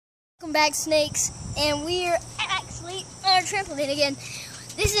Welcome back, snakes, and we're actually on our trampoline again.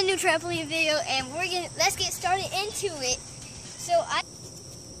 This is a new trampoline video, and let's get started into it.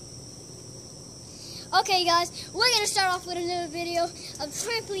 Okay guys, we're gonna start off with another video of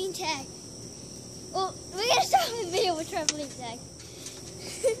trampoline tag. Well, we're gonna start off the video with trampoline tag.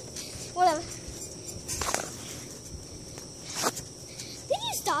 Whatever. Did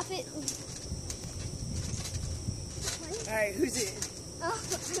you stop it? Alright, who's it? Oh,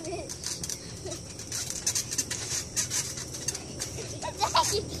 bitch.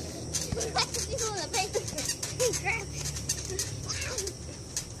 Crap.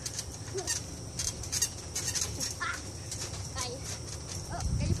 Oh,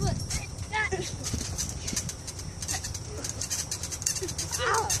 get your foot.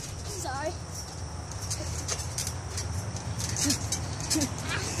 Ow, sorry.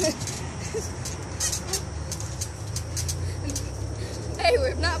 Hey,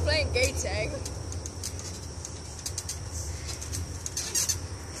 we're not playing gate tag.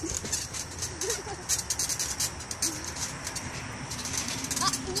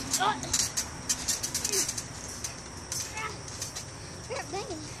 Dang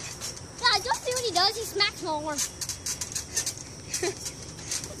it. God, don't see what he does. He smacks my arm.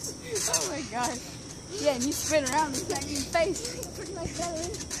 Oh my god. Yeah, and you spin around and smack you in the face. Pretty much ballerina.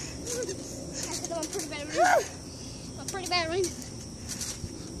 I said I'm pretty ballerina. I'm pretty ballerina.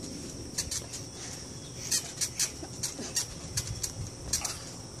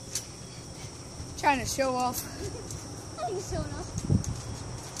 Trying to show off. I think it's showing off.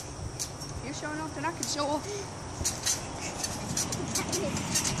 You're showing off, then I can show off.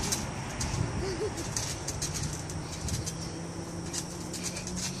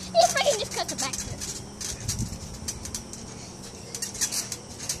 If I can just cut the back to it.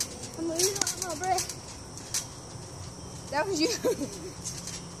 I'm losing my breath. That was you.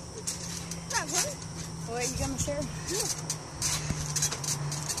 Not what? Oh, wait, you got my shirt? Yeah.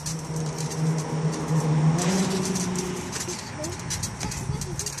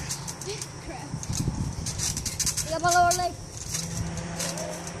 Crap. I got my lower leg.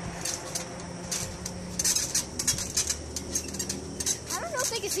 I don't know if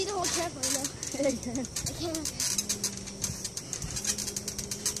they can see the whole trampoline though. They can. I can't.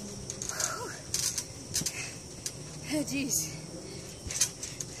 Oh, jeez.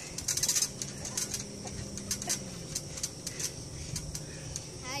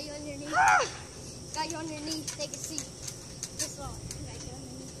 Got you on your knee. Got you on your knee. Take a seat. This long. Got you on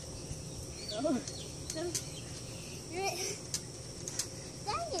your knee. So, you're it.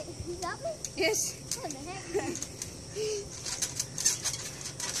 Dang it. You got me? Yes. What the heck?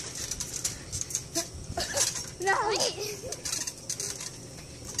 No. Wait.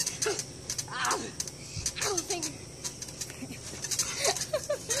 Ow. Ow, finger.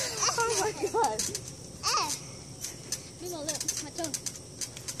 Oh my god. Ah. Move my lip. My tongue.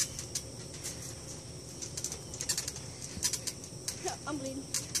 I'm bleeding.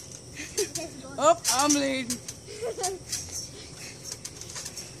 Oh, I'm bleeding.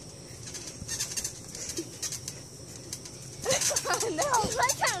 No. Why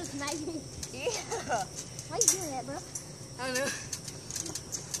you trying to smack me? Yeah. Why you doing that, bro? I don't know.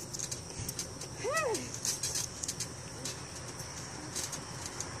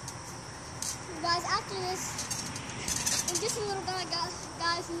 Guys, after this, in just a little bit,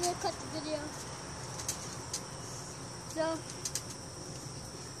 guys, we will cut the video. So,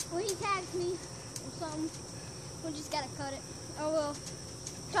 when he tags me or something, we just gotta cut it. Or we'll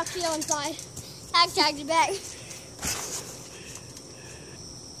talk to you on side. Tag you back.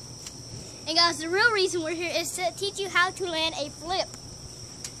 And guys, the real reason we're here is to teach you how to land a flip.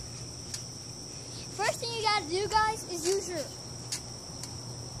 First thing you gotta do, guys, is use your...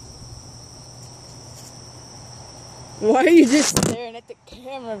 Why are you just staring at the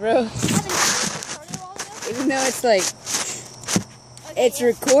camera, bro? Even though it's like, it's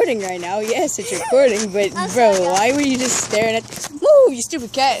recording right now. Yes, it's recording, but bro, why were you just staring at? Woo, you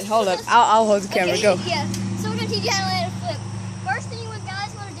stupid cat! Hold up, I'll hold the camera. Okay, Go. Yeah. So we're gonna teach you how to land a flip. First thing you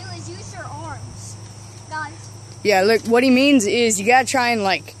guys want to do is use your arms, guys. Yeah, look, what he means is you gotta try and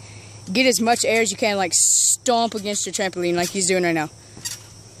like get as much air as you can, like stomp against your trampoline, like he's doing right now.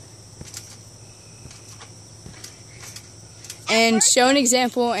 And show an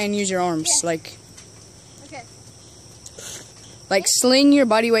example and use your arms, Yeah. Okay. like sling your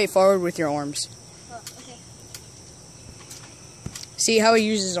body weight forward with your arms. Oh, okay. See how he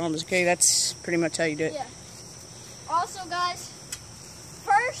uses his arms, okay? That's pretty much how you do it. Yeah. Also, guys,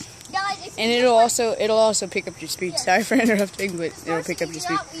 first, guys, if And you it'll also pick up your speed. Yeah. Sorry for interrupting, but the it'll first pick thing up you your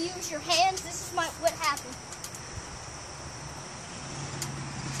do speed. not use your hands. This is what happened.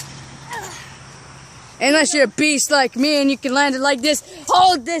 Unless you're a beast like me and you can land it like this.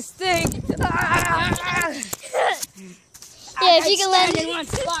 Hold this thing. Yeah, if you can land in one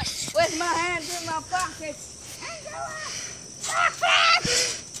spot with my hands in my pockets.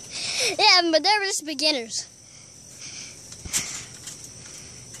 Yeah, but they're just beginners.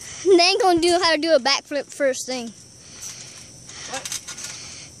 They ain't gonna do how to do a backflip first thing. What?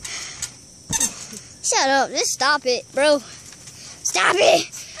 Shut up, just stop it, bro. Stop it!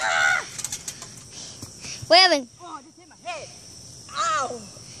 Wait, Evan. Oh, I just hit my head. Ow!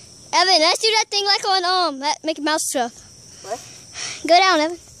 Evan, let's do that thing like on that Mickey Mouse stuff. What? Go down,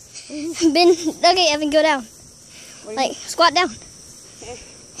 Evan. Okay, Evan, go down. Like, squat down.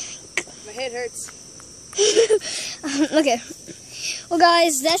 My head hurts. Okay. Well,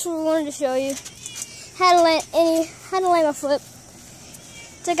 guys, that's what we wanted to show you. How to land a flip.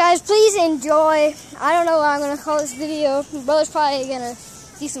 So, guys, please enjoy. I don't know what I'm gonna call this video. My brother's probably gonna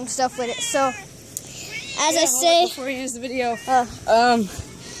do some stuff with it. So, as I say, before we end the video,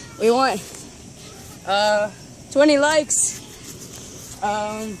 we want 20 likes.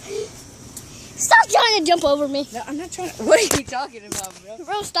 Stop trying to jump over me. No, I'm not trying to. What are you talking about, bro?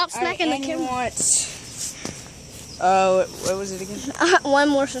 Bro, stop smacking the camera. You want, what was it again? One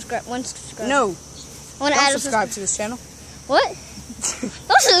more subscribe. One subscribe. No. Don't subscribe to this channel. What?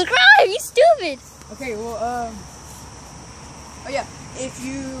 Don't subscribe, you stupid. Okay, well, oh yeah, if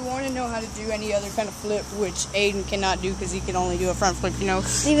you want to know how to do any other kind of flip, which Aiden cannot do because he can only do a front flip, you know.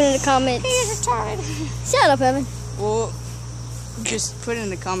 Leave it in the comments. He's retarded. Shut up, Evan. Well, just put it in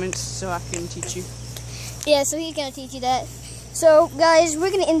the comments so I can teach you. Yeah, so he's gonna teach you that. So, guys, we're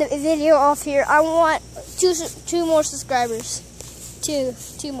gonna end the video off here. I want two more subscribers. Two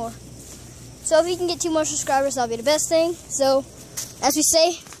more. So if we can get 2 more subscribers, that'll be the best thing. So, as we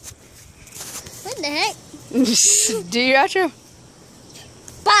say, what the heck? Do your outro.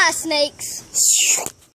 Bye, snakes.